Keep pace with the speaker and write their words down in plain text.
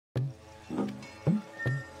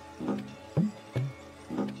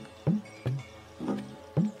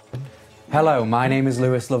Hello, my name is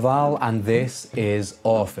Lewis Laval and this is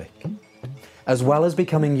Orphic. As well as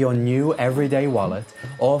becoming your new everyday wallet,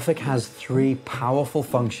 Orphic has three powerful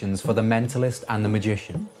functions for the mentalist and the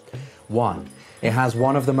magician. 1. It has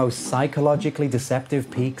one of the most psychologically deceptive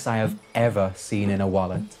peaks I have ever seen in a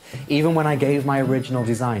wallet. Even when I gave my original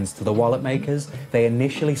designs to the wallet makers, they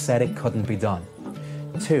initially said it couldn't be done.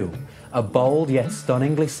 2. A bold yet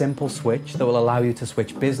stunningly simple switch that will allow you to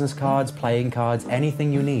switch business cards, playing cards,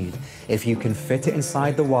 anything you need. If you can fit it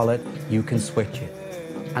inside the wallet, you can switch it.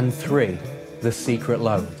 And 3. The secret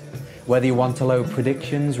load. Whether you want to load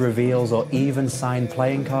predictions, reveals, or even signed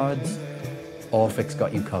playing cards, Orphic's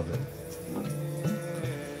got you covered.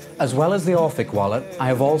 As well as the Orphic wallet, I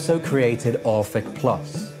have also created Orphic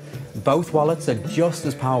Plus. Both wallets are just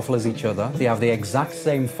as powerful as each other. They have the exact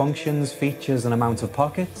same functions, features, and amount of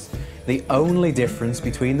pockets. The only difference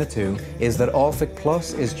between the two is that Orphic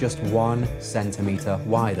Plus is just 1 centimeter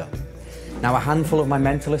wider. Now, a handful of my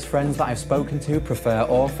mentalist friends that I've spoken to prefer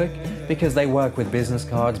Orphic because they work with business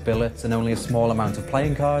cards, billets, and only a small amount of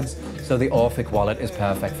playing cards, so the Orphic wallet is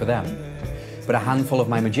perfect for them. But a handful of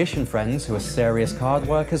my magician friends who are serious card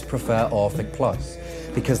workers prefer Orphic Plus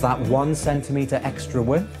because that 1 centimeter extra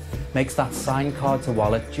width makes that signed card to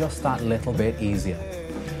wallet just that little bit easier.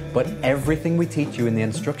 But everything we teach you in the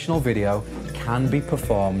instructional video can be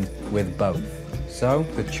performed with both. So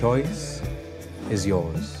the choice is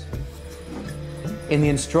yours. In the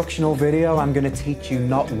instructional video, I'm going to teach you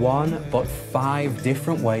not 1, but 5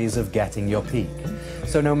 different ways of getting your peak.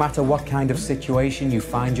 So no matter what kind of situation you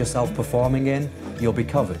find yourself performing in, you'll be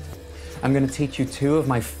covered. I'm going to teach you 2 of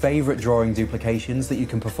my favorite drawing duplications that you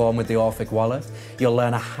can perform with the Orphic wallet. You'll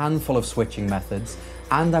learn a handful of switching methods,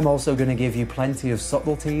 and I'm also going to give you plenty of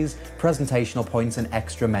subtleties, presentational points, and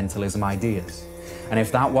extra mentalism ideas. And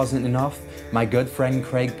if that wasn't enough, my good friend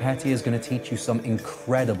Craig Petty is going to teach you some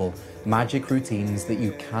incredible magic routines that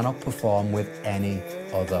you cannot perform with any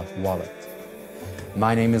other wallet.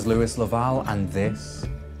 My name is Lewis Laval, and this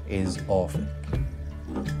is Orphic.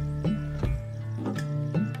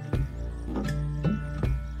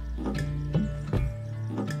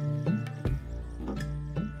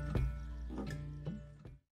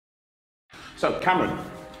 So, Cameron,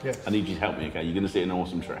 yes. I need you to help me, okay? You're going to see an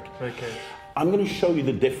awesome trick. Okay. I'm going to show you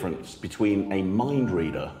the difference between a mind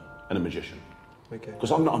reader and a magician. Okay.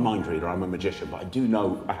 Because I'm not a mind reader, I'm a magician, but I do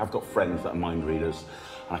know, I have got friends that are mind readers,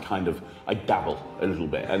 and I dabble a little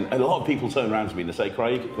bit. And a lot of people turn around to me and they say,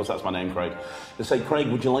 Craig, because that's my name, Craig, they say, Craig,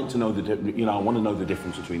 would you like to know I want to know the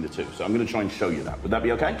difference between the two. So I'm going to try and show you that. Would that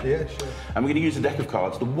be okay? Yeah, sure. And we're going to use a deck of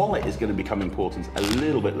cards. The wallet is going to become important a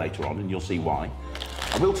little bit later on, and you'll see why.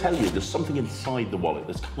 I will tell you, there's something inside the wallet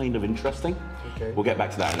that's kind of interesting. Okay. We'll get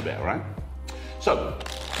back to that in a bit, all right? So,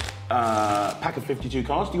 pack of 52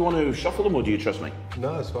 cards. Do you want to shuffle them or do you trust me?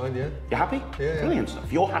 No, it's fine, yeah. You happy? Yeah. Brilliant stuff.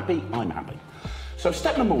 If you're happy, I'm happy. So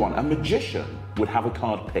step number 1, a magician would have a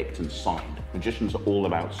card picked and signed. Magicians are all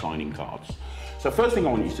about signing cards. So first thing I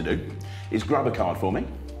want you to do is grab a card for me,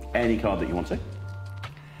 any card that you want to,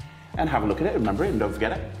 and have a look at it, remember it, and don't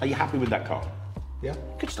forget it. Are you happy with that card? Yeah.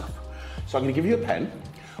 Good stuff. So I'm going to give you a pen.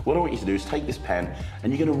 What I want you to do is take this pen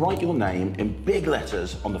and you're going to write your name in big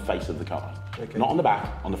letters on the face of the card. Okay. Not on the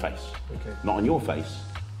back, on the face. Okay. Not on your face,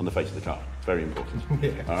 on the face of the card. Very important.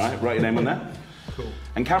 Yeah. All right, write your name on there. Cool.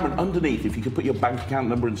 And Cameron, underneath, if you could put your bank account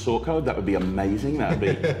number and sort code, that would be amazing. That would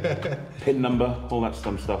be PIN number, all that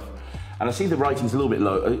stuff. And I see the writing's a little bit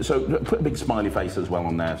low, so put a big smiley face as well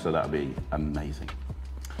on there, so that would be amazing.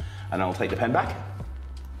 And I'll take the pen back.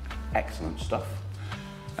 Excellent stuff.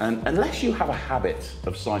 And unless you have a habit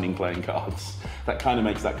of signing playing cards, that kind of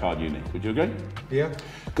makes that card unique. Would you agree? Yeah.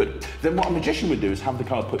 Good. Then what a magician would do is have the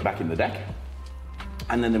card put back in the deck,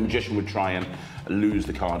 and then the magician would try and lose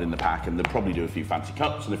the card in the pack, and they'll probably do a few fancy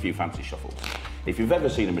cuts and a few fancy shuffles. If you've ever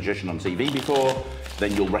seen a magician on TV before,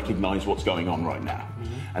 then you'll recognize what's going on right now.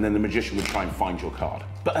 Mm-hmm. And then the magician would try and find your card.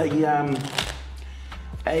 But a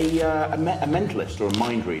mentalist or a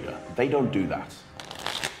mind reader, they don't do that.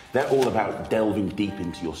 They're all about delving deep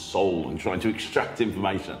into your soul and trying to extract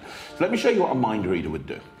information. So let me show you what a mind reader would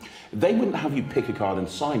do. They wouldn't have you pick a card and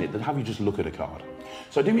sign it, they'd have you just look at a card.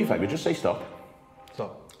 So do me a favor, just say stop.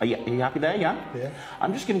 Stop. Are you happy there, yeah? Yeah.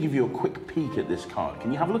 I'm just going to give you a quick peek at this card.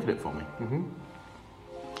 Can you have a look at it for me? Mm-hmm.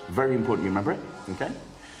 Very important you remember it, okay?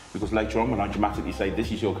 Because later on, when I dramatically say,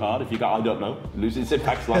 this is your card, if you go, I don't know, lose its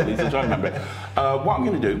impact slightly, so try and remember it. What I'm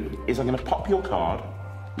going to do is I'm going to pop your card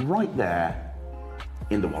right there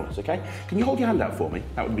in the wallet, okay? Can you hold your hand out for me?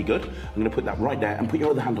 That would be good. I'm going to put that right there and put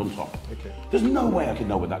your other hand on top. Okay. There's no way I could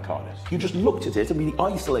know what that card is. You just looked at it and we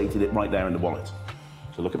isolated it right there in the wallet.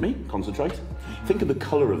 So look at me, concentrate. Mm-hmm. Think of the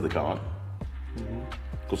colour of the card. Mm-hmm.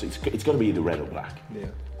 Because it's got to be either red or black. Yeah.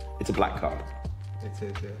 It's a black card. It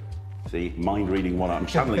is, yeah. See, mind reading one. I'm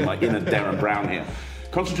channeling my inner Darren Brown here.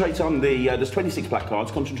 Concentrate on the, there's 26 black cards.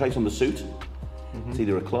 Concentrate on the suit. It's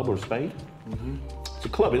either a club or a spade. It's a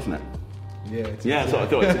club, isn't it? Yeah, it is. Yeah, that's what I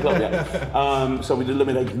thought. It's a club, yeah. So we'd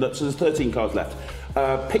eliminate, so there's 13 cards left.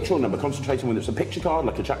 Picture or number. Concentrate on whether it's a picture card,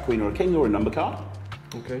 like a jack, queen, or a king, or a number card.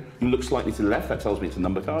 Okay. You look slightly to the left, that tells me it's a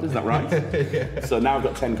number card, is that right? Yeah. So now I've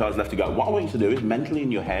got 10 cards left to go. What I want you to do is mentally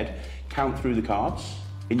in your head, count through the cards,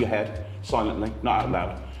 in your head, silently, not out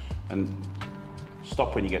loud, and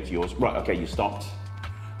stop when you get to yours. Right, okay, you stopped.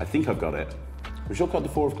 I think I've got it. Was your card the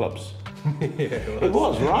 4 of clubs? Yeah, it was. It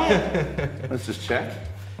was, right? Let's just check.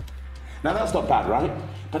 Now that's not bad, right?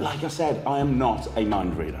 But like I said, I am not a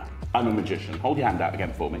mind reader. I'm a magician. Hold your hand out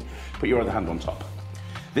again for me. Put your other hand on top.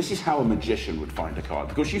 This is how a magician would find a card,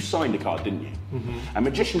 because you signed a card, didn't you? A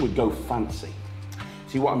magician would go fancy.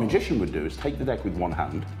 See, what a magician would do is take the deck with one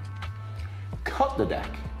hand, cut the deck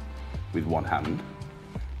with one hand,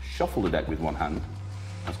 shuffle the deck with one hand.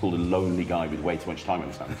 That's called a lonely guy with way too much time on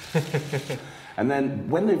his hands. And then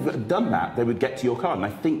when they've done that, they would get to your card, and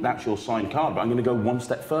I think that's your signed card, but I'm going to go one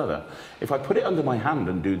step further. If I put it under my hand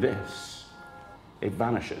and do this, it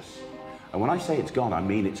vanishes. And when I say it's gone, I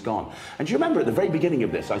mean it's gone. And do you remember at the very beginning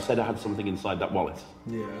of this, I said I had something inside that wallet?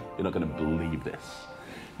 Yeah. You're not going to believe this.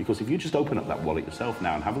 Because if you just open up that wallet yourself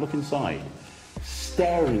now and have a look inside,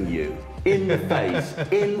 staring you in the face,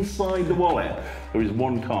 inside the wallet, there is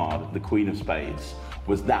one card, the Queen of Spades.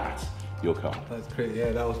 Was that your card? That's great,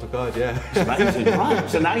 yeah, that was the card, yeah. It's amazing, right?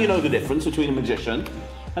 So now you know the difference between a magician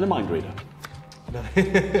and a mind reader. No.